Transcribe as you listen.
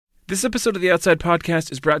This episode of the Outside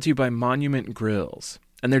Podcast is brought to you by Monument Grills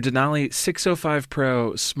and their Denali 605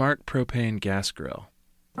 Pro Smart Propane Gas Grill.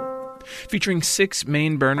 Featuring 6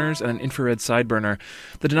 main burners and an infrared side burner,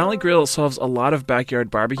 the Denali grill solves a lot of backyard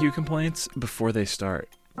barbecue complaints before they start.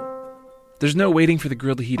 There's no waiting for the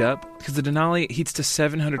grill to heat up because the Denali heats to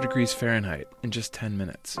 700 degrees Fahrenheit in just 10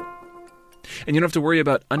 minutes. And you don't have to worry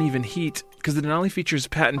about uneven heat because the Denali features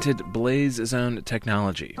patented Blaze Zone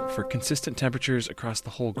technology for consistent temperatures across the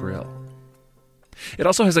whole grill. It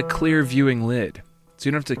also has a clear viewing lid, so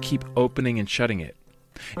you don't have to keep opening and shutting it,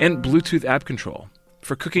 and Bluetooth app control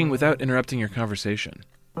for cooking without interrupting your conversation.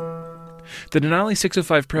 The Denali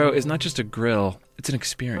 605 Pro is not just a grill, it's an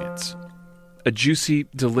experience. A juicy,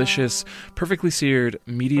 delicious, perfectly seared,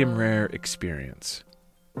 medium rare experience.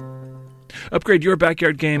 Upgrade your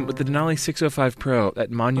backyard game with the Denali 605 Pro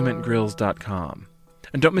at monumentgrills.com.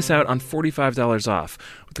 And don't miss out on $45 off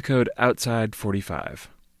with the code OUTSIDE45.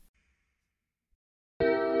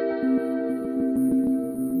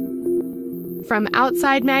 From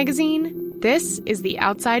Outside Magazine, this is the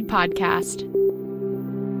Outside Podcast.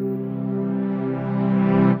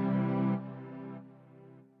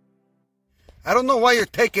 I don't know why you're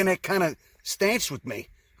taking that kind of stance with me,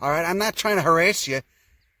 all right? I'm not trying to harass you.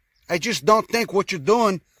 I just don't think what you're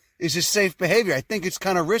doing is a safe behavior. I think it's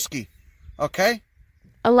kind of risky, okay?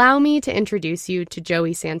 Allow me to introduce you to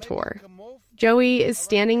Joey Santor. Joey is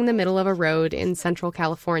standing in the middle of a road in Central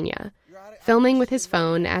California, filming with his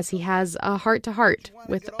phone as he has a heart-to-heart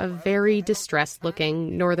with a very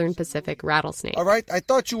distressed-looking Northern Pacific rattlesnake. All right, I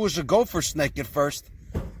thought you was a gopher snake at first.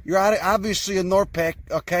 You're obviously a Norpac,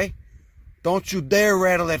 okay? Don't you dare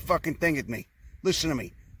rattle that fucking thing at me. Listen to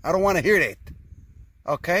me. I don't want to hear that,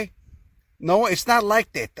 okay? No, it's not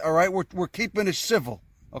like that, all right? We're keeping it civil,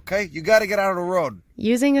 okay? You got to get out of the road.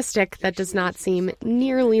 Using a stick that does not seem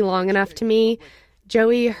nearly long enough to me,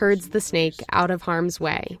 Joey herds the snake out of harm's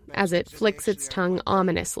way as it flicks its tongue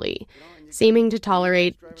ominously, seeming to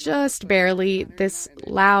tolerate, just barely, this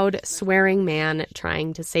loud, swearing man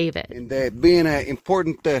trying to save it. And being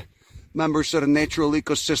important members of the natural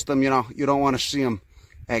ecosystem, you don't want to see them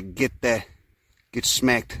get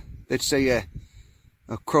smacked. They'd say a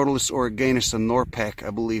Crotalus origanus, a Norpac, I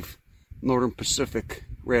believe, Northern Pacific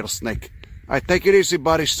rattlesnake. All right, take it easy,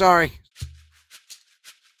 buddy. Sorry.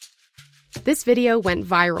 This video went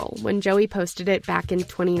viral when Joey posted it back in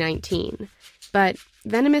 2019. But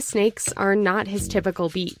venomous snakes are not his typical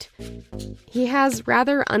beat. He has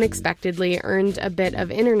rather unexpectedly earned a bit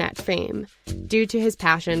of internet fame due to his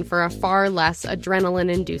passion for a far less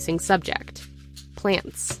adrenaline-inducing subject: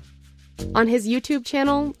 plants. On his YouTube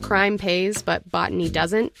channel, Crime Pays But Botany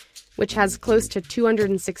Doesn't, which has close to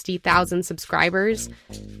 260,000 subscribers,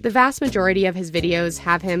 the vast majority of his videos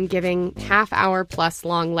have him giving half-hour-plus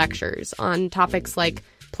long lectures on topics like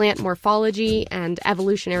plant morphology and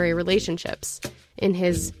evolutionary relationships in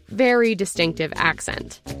his very distinctive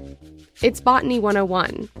accent. It's Botany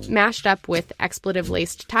 101, mashed up with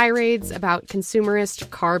expletive-laced tirades about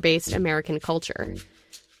consumerist, car-based American culture.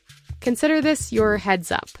 Consider this your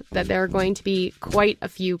heads up that there are going to be quite a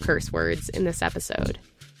few curse words in this episode.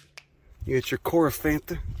 You get your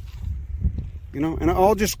Coryphantha, and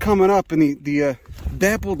all just coming up in the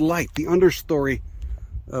dappled light, the understory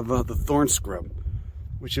of the thorn scrub,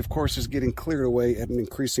 which of course is getting cleared away at an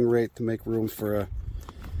increasing rate to make room for,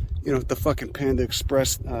 the fucking Panda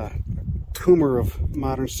Express tumor of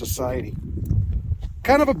modern society.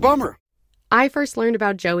 Kind of a bummer. I first learned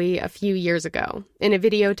about Joey a few years ago in a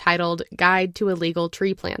video titled Guide to Illegal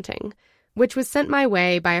Tree Planting, which was sent my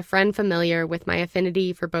way by a friend familiar with my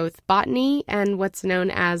affinity for both botany and what's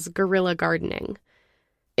known as guerrilla gardening.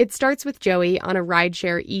 It starts with Joey on a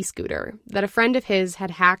rideshare e-scooter that a friend of his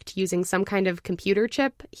had hacked using some kind of computer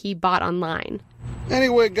chip he bought online.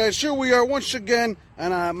 Anyway, guys, here we are once again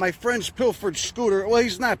on my friend's pilfered scooter. Well,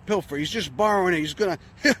 he's not pilfered. He's just borrowing it. He's going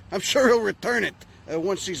to, I'm sure he'll return it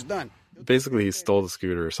once he's done. Basically, he stole the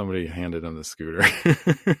scooter. Somebody handed him the scooter.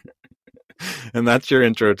 And that's your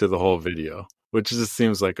intro to the whole video, which just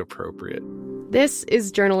seems like appropriate. This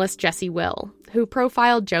is journalist Jesse Will, who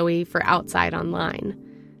profiled Joey for Outside Online.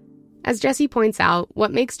 As Jesse points out,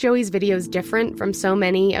 what makes Joey's videos different from so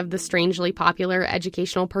many of the strangely popular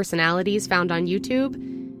educational personalities found on YouTube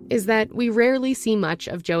is that we rarely see much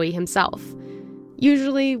of Joey himself.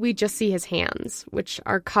 Usually, we just see his hands, which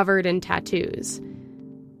are covered in tattoos.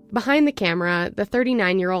 Behind the camera, the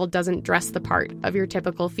 39-year-old doesn't dress the part of your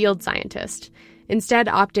typical field scientist, instead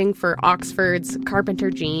opting for Oxfords,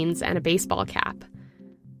 carpenter jeans, and a baseball cap.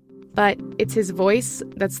 But it's his voice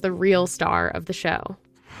that's the real star of the show.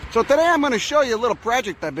 So today I'm going to show you a little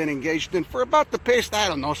project I've been engaged in for about the past,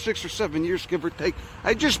 6 or 7 years, give or take.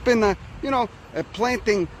 I've just been,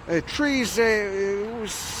 planting trees,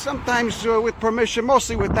 sometimes with permission,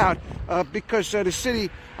 mostly without, because the city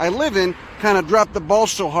I live in kind of dropped the ball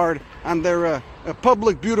so hard on their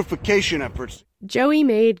public beautification efforts. Joey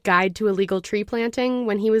made Guide to Illegal Tree Planting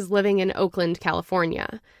when he was living in Oakland,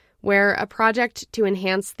 California, where a project to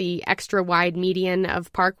enhance the extra-wide median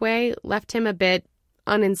of Parkway left him a bit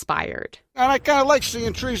uninspired. And I kind of like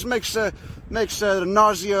seeing trees. Makes the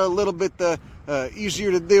nausea a little bit easier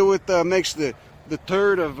to deal with. Makes the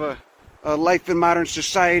turd of life in modern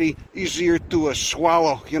society easier to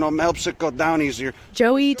swallow. Helps it go down easier.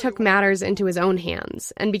 Joey took matters into his own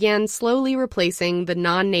hands and began slowly replacing the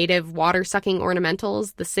non-native water-sucking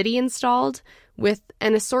ornamentals the city installed with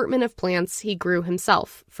an assortment of plants he grew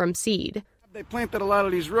himself from seed. They planted a lot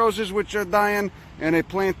of these roses, which are dying, and they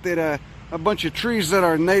planted a bunch of trees that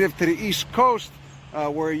are native to the East Coast,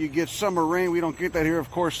 where you get summer rain. We don't get that here, of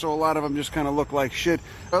course, so a lot of them just kind of look like shit.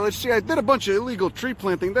 Let's see, I did a bunch of illegal tree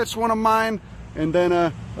planting. That's one of mine. And then,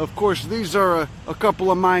 of course, these are a couple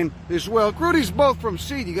of mine as well. Grew these both from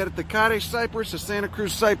seed. You got a Tecate cypress, a Santa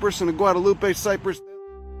Cruz cypress, and a Guadalupe cypress.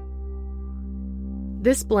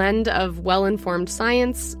 This blend of well-informed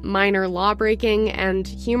science, minor law-breaking, and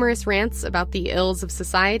humorous rants about the ills of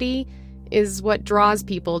society is what draws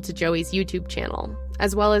people to Joey's YouTube channel,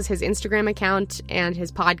 as well as his Instagram account and his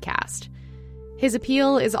podcast. His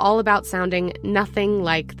appeal is all about sounding nothing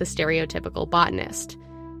like the stereotypical botanist.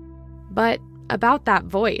 But about that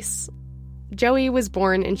voice, Joey was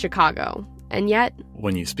born in Chicago, and yet...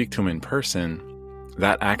 when you speak to him in person,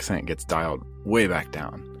 that accent gets dialed way back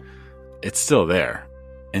down. It's still there.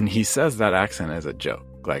 And he says that accent as a joke.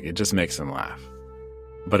 Like, it just makes him laugh.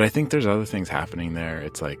 But I think there's other things happening there.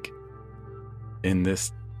 It's like, in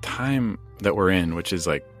this time that we're in, which is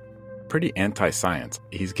like pretty anti-science,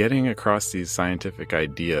 he's getting across these scientific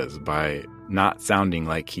ideas by not sounding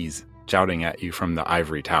like he's shouting at you from the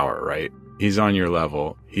ivory tower, right? He's on your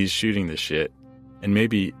level, he's shooting the shit, and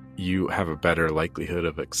maybe you have a better likelihood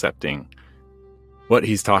of accepting what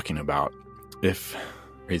he's talking about if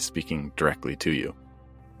he's speaking directly to you.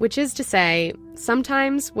 Which is to say,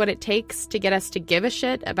 sometimes what it takes to get us to give a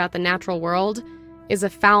shit about the natural world is a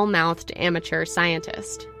foul-mouthed amateur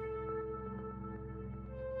scientist.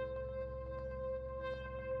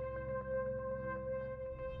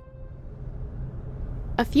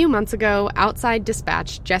 A few months ago, Outside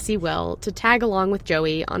dispatched Jesse Will to tag along with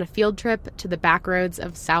Joey on a field trip to the backroads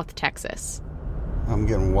of South Texas. I'm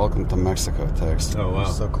getting welcome to Mexico text. Oh, wow.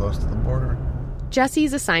 So close to the border.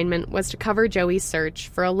 Jesse's assignment was to cover Joey's search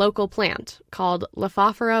for a local plant called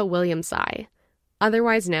Lophophora williamsi,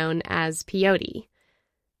 otherwise known as peyote.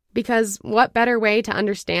 Because what better way to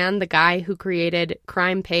understand the guy who created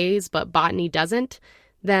Crime Pays but Botany Doesn't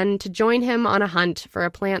than to join him on a hunt for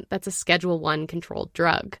a plant that's a Schedule I controlled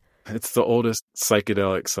drug? It's the oldest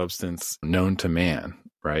psychedelic substance known to man,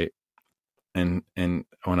 right? And when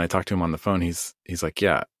I talked to him on the phone, he's like,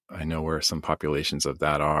 yeah, I know where some populations of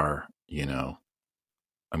that are,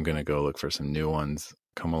 I'm going to go look for some new ones.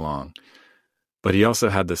 Come along. But he also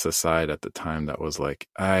had this aside at the time that was like,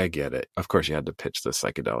 I get it. Of course, you had to pitch the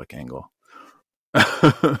psychedelic angle.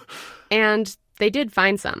 And they did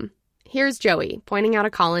find some. Here's Joey pointing out a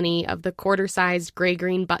colony of the quarter-sized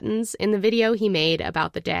gray-green buttons in the video he made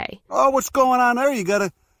about the day. Oh, what's going on there? You got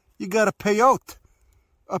a peyote.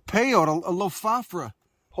 A peyote, a Lophophora.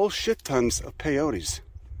 Whole shit tons of peyotes.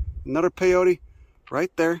 Another peyote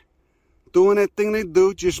right there. Doing that thing they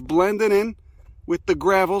do, just blending in with the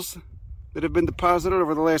gravels that have been deposited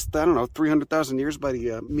over the last, 300,000 years by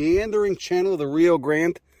the meandering channel of the Rio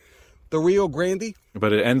Grande. The Rio Grande.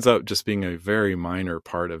 But it ends up just being a very minor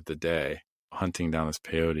part of the day, hunting down this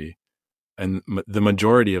peyote. And the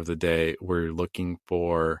majority of the day, we're looking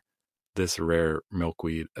for this rare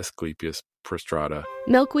milkweed, Asclepias prostrata.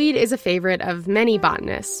 Milkweed is a favorite of many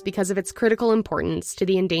botanists because of its critical importance to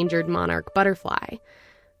the endangered monarch butterfly.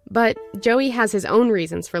 But Joey has his own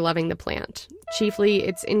reasons for loving the plant, chiefly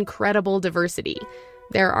its incredible diversity.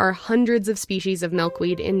 There are hundreds of species of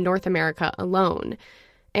milkweed in North America alone,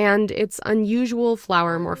 and its unusual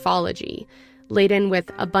flower morphology, laden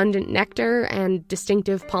with abundant nectar and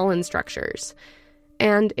distinctive pollen structures.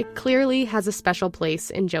 And it clearly has a special place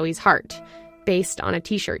in Joey's heart, based on a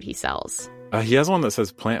t-shirt he sells. He has one that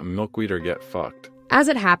says plant milkweed or get fucked. As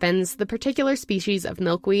it happens, the particular species of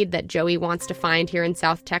milkweed that Joey wants to find here in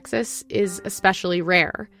South Texas is especially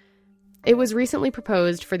rare. It was recently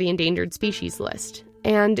proposed for the endangered species list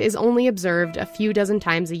and is only observed a few dozen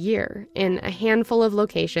times a year in a handful of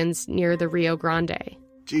locations near the Rio Grande.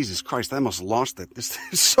 Jesus Christ, I almost lost it. This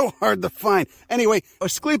is so hard to find. Anyway,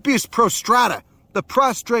 Asclepias prostrata, the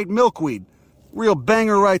prostrate milkweed. Real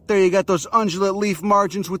banger right there. You got those undulate leaf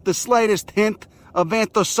margins with the slightest hint of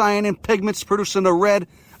anthocyanin pigments producing a red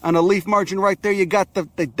on the leaf margin right there. You got the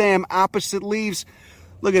damn opposite leaves.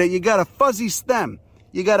 Look at it. You got a fuzzy stem.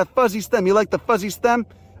 You like the fuzzy stem?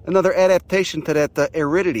 Another adaptation to that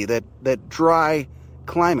aridity, that dry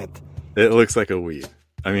climate. It looks like a weed.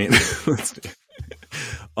 I mean,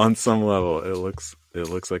 on some level, it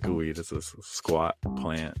looks like a weed. It's a squat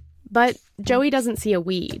plant. But Joey doesn't see a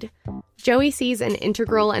weed. Joey sees an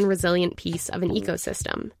integral and resilient piece of an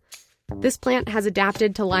ecosystem. This plant has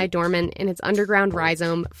adapted to lie dormant in its underground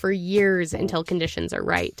rhizome for years until conditions are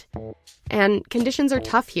right. And conditions are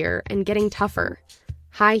tough here and getting tougher.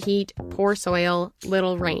 High heat, poor soil,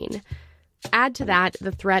 little rain. Add to that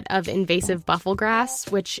the threat of invasive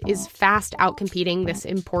bufflegrass, which is fast outcompeting this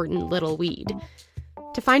important little weed.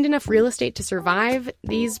 To find enough real estate to survive,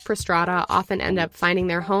 these prostrata often end up finding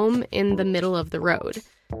their home in the middle of the road.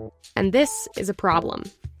 And this is a problem.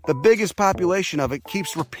 The biggest population of it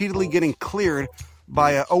keeps repeatedly getting cleared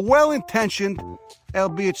by a well-intentioned,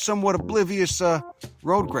 albeit somewhat oblivious,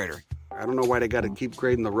 road grader. I don't know why they got to keep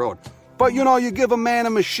grading the road. But, you give a man a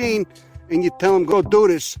machine and you tell him, go do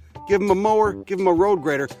this. Give him a mower, give him a road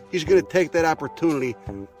grader. He's going to take that opportunity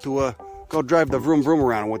to go drive the vroom vroom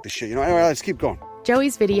around with the shit. Anyway, let's keep going.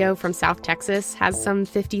 Joey's video from South Texas has some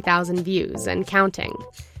 50,000 views and counting.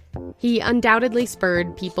 He undoubtedly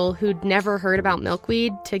spurred people who'd never heard about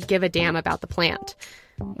milkweed to give a damn about the plant.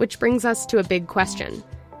 Which brings us to a big question.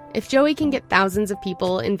 If Joey can get thousands of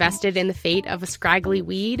people invested in the fate of a scraggly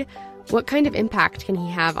weed, what kind of impact can he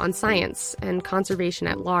have on science and conservation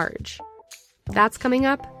at large? That's coming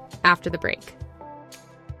up after the break.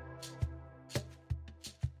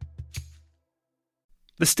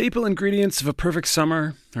 The staple ingredients of a perfect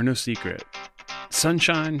summer are no secret.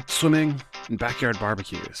 Sunshine, swimming, and backyard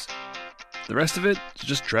barbecues. The rest of it is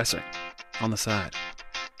just dressing on the side.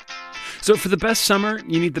 So for the best summer,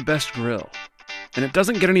 you need the best grill. And it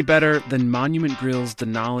doesn't get any better than Monument Grill's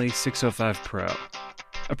Denali 605 Pro.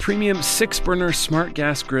 A premium 6-burner smart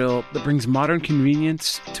gas grill that brings modern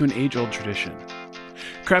convenience to an age-old tradition.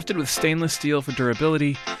 Crafted with stainless steel for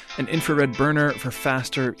durability, an infrared burner for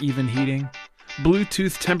faster, even heating,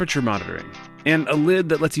 Bluetooth temperature monitoring, and a lid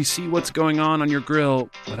that lets you see what's going on your grill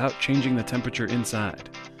without changing the temperature inside.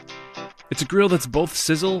 It's a grill that's both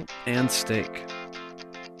sizzle and steak.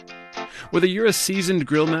 Whether you're a seasoned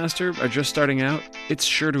grill master or just starting out, it's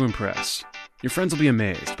sure to impress. Your friends will be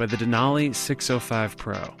amazed by the Denali 605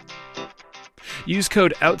 Pro. Use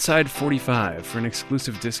code OUTSIDE45 for an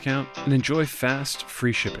exclusive discount and enjoy fast,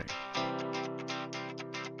 free shipping.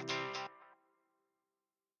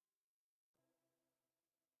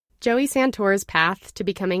 Joey Santore's path to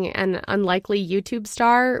becoming an unlikely YouTube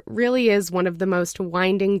star really is one of the most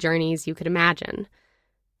winding journeys you could imagine.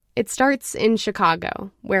 It starts in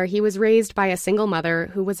Chicago, where he was raised by a single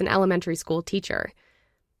mother who was an elementary school teacher.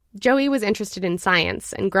 Joey was interested in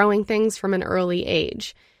science and growing things from an early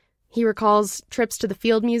age. He recalls trips to the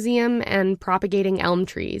Field Museum and propagating elm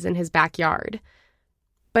trees in his backyard.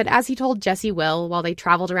 But as he told Jesse Will while they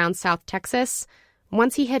traveled around South Texas,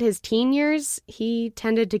 once he hit his teen years, he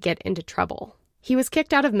tended to get into trouble. He was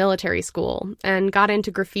kicked out of military school and got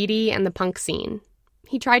into graffiti and the punk scene.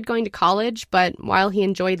 He tried going to college, but while he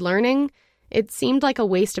enjoyed learning, it seemed like a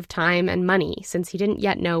waste of time and money since he didn't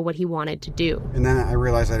yet know what he wanted to do. And then I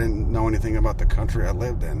realized I didn't know anything about the country I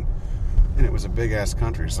lived in. And it was a big-ass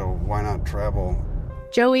country, so why not travel?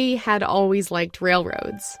 Joey had always liked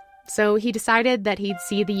railroads, so he decided that he'd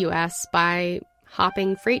see the U.S. by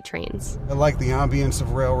hopping freight trains. I like the ambience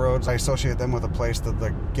of railroads. I associate them with a place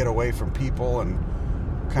to get away from people and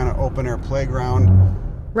kind of open-air playground.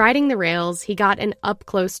 Riding the rails, he got an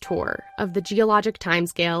up-close tour of the geologic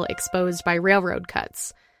timescale exposed by railroad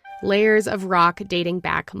cuts, layers of rock dating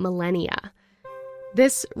back millennia.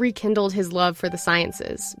 This rekindled his love for the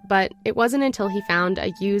sciences, but it wasn't until he found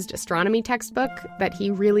a used astronomy textbook that he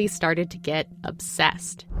really started to get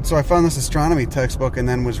obsessed. So I found this astronomy textbook and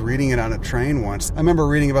then was reading it on a train once. I remember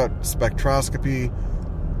reading about spectroscopy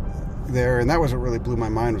there, and that was what really blew my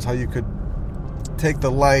mind, was how you could take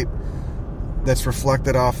the light that's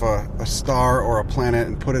reflected off a star or a planet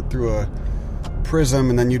and put it through a prism,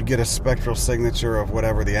 and then you'd get a spectral signature of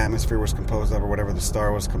whatever the atmosphere was composed of or whatever the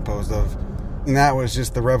star was composed of. And that was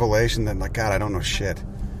just the revelation that, like, God, I don't know shit.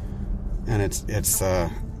 And it's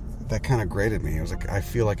that kind of grated me. It was like, I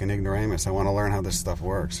feel like an ignoramus. I want to learn how this stuff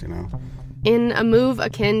works, In a move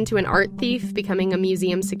akin to an art thief becoming a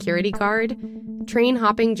museum security guard,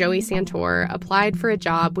 train-hopping Joey Santore applied for a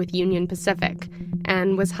job with Union Pacific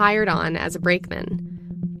and was hired on as a brakeman.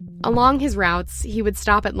 Along his routes, he would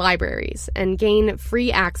stop at libraries and gain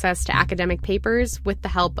free access to academic papers with the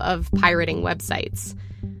help of pirating websites.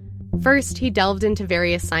 First, he delved into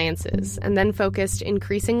various sciences and then focused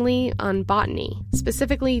increasingly on botany,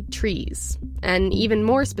 specifically trees, and even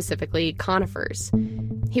more specifically, conifers.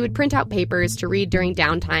 He would print out papers to read during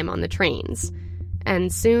downtime on the trains,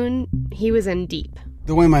 and soon he was in deep.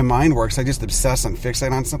 The way my mind works, I just obsess and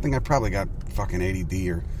fixate on something. I probably got fucking ADD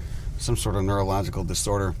or some sort of neurological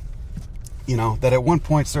disorder. You know, that at one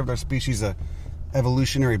point served our species a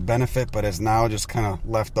evolutionary benefit, but is now just kind of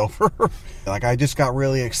left over. Like, I just got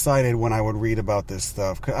really excited when I would read about this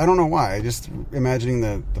stuff. I don't know why. I just imagining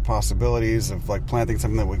the possibilities of, like, planting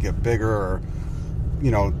something that would get bigger or,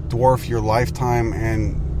 you know, dwarf your lifetime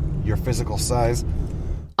and your physical size.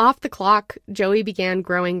 Off the clock, Joey began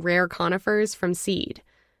growing rare conifers from seed.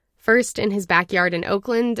 First in his backyard in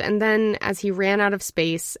Oakland, and then as he ran out of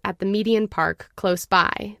space at the Median Park close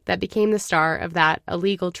by that became the star of that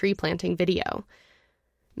illegal tree planting video.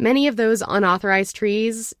 Many of those unauthorized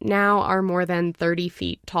trees now are more than 30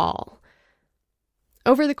 feet tall.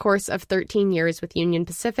 Over the course of 13 years with Union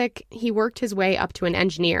Pacific, he worked his way up to an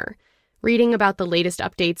engineer, reading about the latest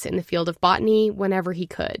updates in the field of botany whenever he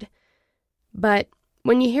could. But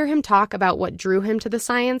when you hear him talk about what drew him to the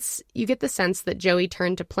science, you get the sense that Joey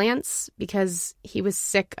turned to plants because he was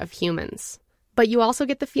sick of humans. But you also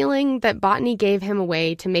get the feeling that botany gave him a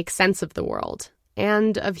way to make sense of the world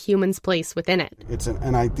and of humans' place within it. It's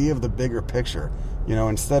an idea of the bigger picture. You know,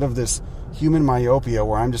 instead of this human myopia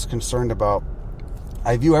where I'm just concerned about,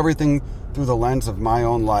 I view everything through the lens of my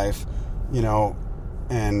own life, you know,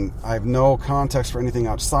 and I have no context for anything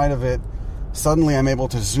outside of it. Suddenly I'm able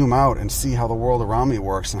to zoom out and see how the world around me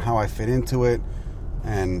works and how I fit into it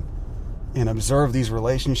and observe these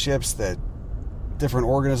relationships that different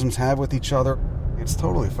organisms have with each other. It's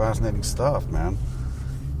totally fascinating stuff, man.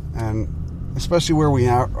 And especially where we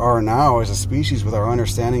are now as a species with our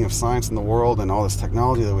understanding of science and the world and all this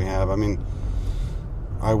technology that we have. I mean,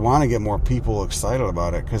 I want to get more people excited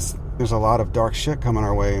about it because there's a lot of dark shit coming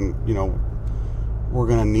our way, and, you know, we're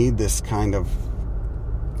going to need this kind of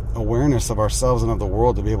awareness of ourselves and of the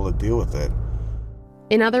world to be able to deal with it.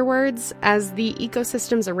 In other words, as the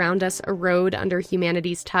ecosystems around us erode under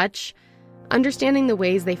humanity's touch, understanding the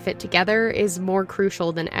ways they fit together is more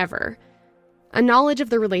crucial than ever. A knowledge of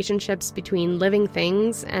the relationships between living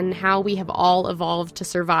things and how we have all evolved to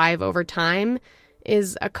survive over time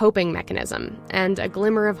is a coping mechanism and a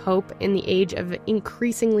glimmer of hope in the age of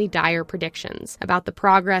increasingly dire predictions about the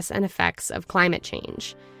progress and effects of climate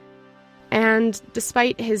change. And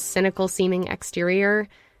despite his cynical-seeming exterior,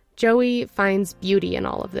 Joey finds beauty in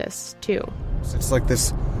all of this, too. It's like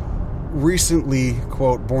this recently,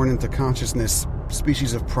 quote, born into consciousness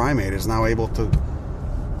species of primate is now able to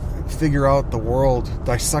figure out the world,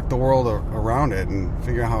 dissect the world around it, and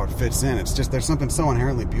figure out how it fits in. It's just, there's something so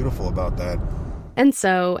inherently beautiful about that. And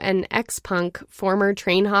so, an ex-punk, former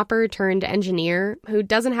train hopper turned engineer who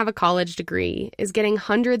doesn't have a college degree is getting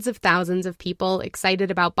hundreds of thousands of people excited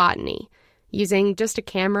about botany, using just a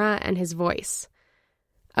camera and his voice.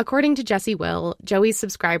 According to Jesse Will, Joey's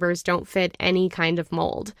subscribers don't fit any kind of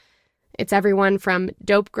mold. It's everyone from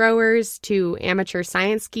dope growers to amateur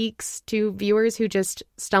science geeks to viewers who just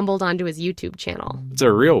stumbled onto his YouTube channel. It's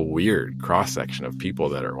a real weird cross-section of people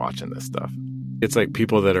that are watching this stuff. It's like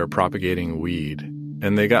people that are propagating weed,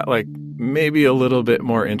 and they got like maybe a little bit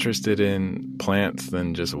more interested in plants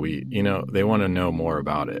than just weed. You know, they want to know more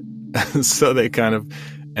about it. So they kind of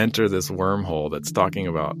enter this wormhole that's talking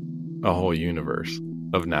about a whole universe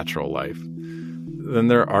of natural life. Then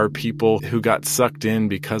there are people who got sucked in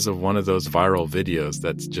because of one of those viral videos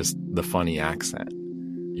that's just the funny accent.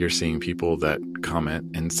 You're seeing people that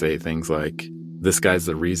comment and say things like, this guy's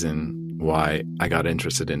the reason why I got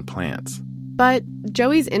interested in plants. But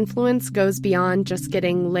Joey's influence goes beyond just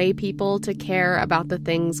getting lay people to care about the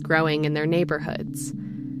things growing in their neighborhoods.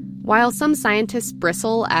 While some scientists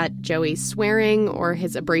bristle at Joey's swearing or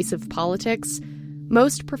his abrasive politics,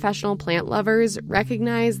 most professional plant lovers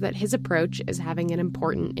recognize that his approach is having an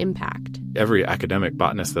important impact. Every academic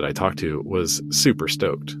botanist that I talked to was super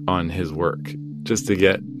stoked on his work, just to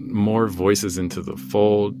get more voices into the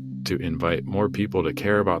fold, to invite more people to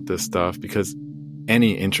care about this stuff, because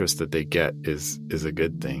any interest that they get is a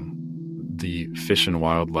good thing. The Fish and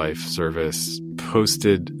Wildlife Service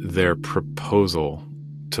posted their proposal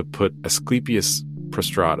to put Asclepias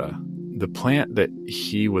prostrata, the plant that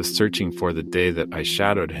he was searching for the day that I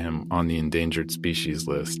shadowed him, on the endangered species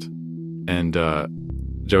list. And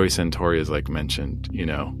Joey Santori is like mentioned, you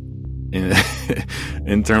know,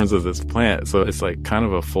 in terms of this plant. So it's like kind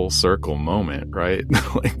of a full circle moment, right?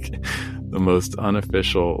 Like the most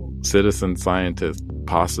unofficial citizen scientist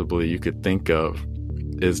possibly you could think of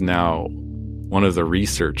is now one of the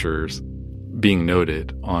researchers being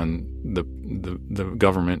noted on the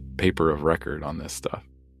government paper of record on this stuff.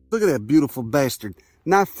 Look at that beautiful bastard.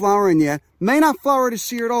 Not flowering yet. May not flower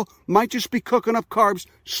this year at all. Might just be cooking up carbs,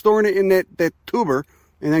 storing it in that tuber,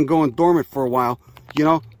 and then going dormant for a while. You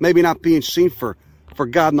know, maybe not being seen for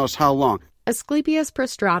God knows how long. Asclepias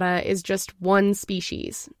prostrata is just one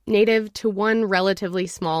species, native to one relatively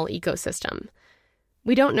small ecosystem.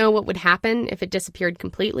 We don't know what would happen if it disappeared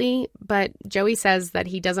completely, but Joey says that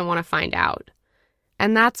he doesn't want to find out.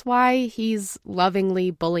 And that's why he's lovingly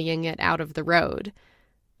bullying it out of the road,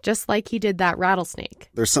 just like he did that rattlesnake.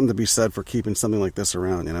 There's something to be said for keeping something like this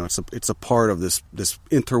around. You know, it's a part of this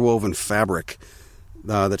interwoven fabric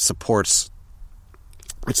that supports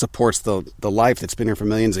the life that's been here for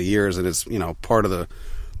millions of years, and it's, you know, part of the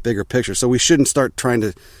bigger picture. So we shouldn't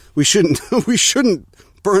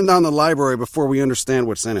burn down the library before we understand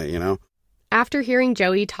what's in it, you know? After hearing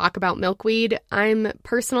Joey talk about milkweed, I'm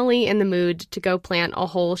personally in the mood to go plant a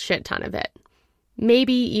whole shit ton of it.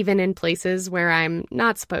 Maybe even in places where I'm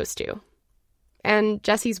not supposed to. And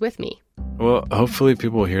Jesse's with me. Well, hopefully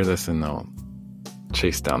people will hear this and they'll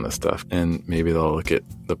chase down this stuff, and maybe they'll look at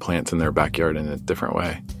the plants in their backyard in a different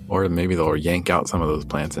way. Or maybe they'll yank out some of those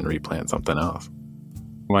plants and replant something else.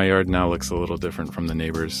 My yard now looks a little different from the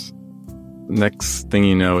neighbors. Next thing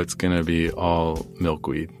you know, it's going to be all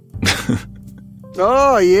milkweed.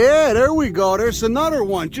 Oh, yeah, there we go. There's another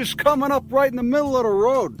one just coming up right in the middle of the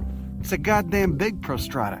road. It's a goddamn big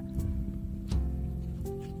prostrata.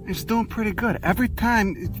 It's doing pretty good. Every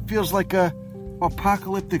time it feels like a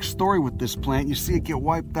apocalyptic story with this plant. You see it get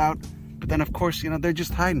wiped out, but then of course, you know, they're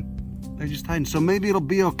just hiding. So maybe it'll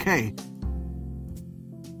be okay.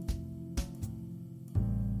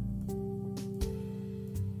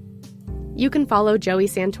 You can follow Joey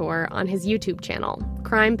Santor on his YouTube channel,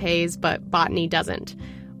 Crime Pays But Botany Doesn't,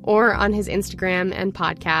 or on his Instagram and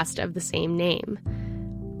podcast of the same name.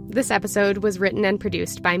 This episode was written and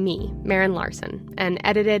produced by me, Maren Larson, and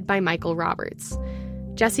edited by Michael Roberts.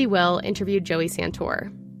 Jesse Will interviewed Joey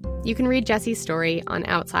Santor. You can read Jesse's story on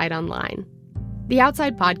Outside Online. The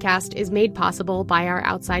Outside Podcast is made possible by our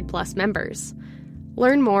Outside Plus members.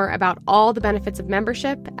 Learn more about all the benefits of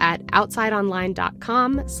membership at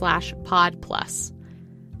outsideonline.com/podplus.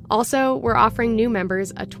 Also, we're offering new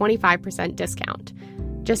members a 25% discount.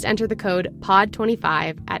 Just enter the code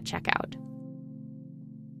POD25 at checkout.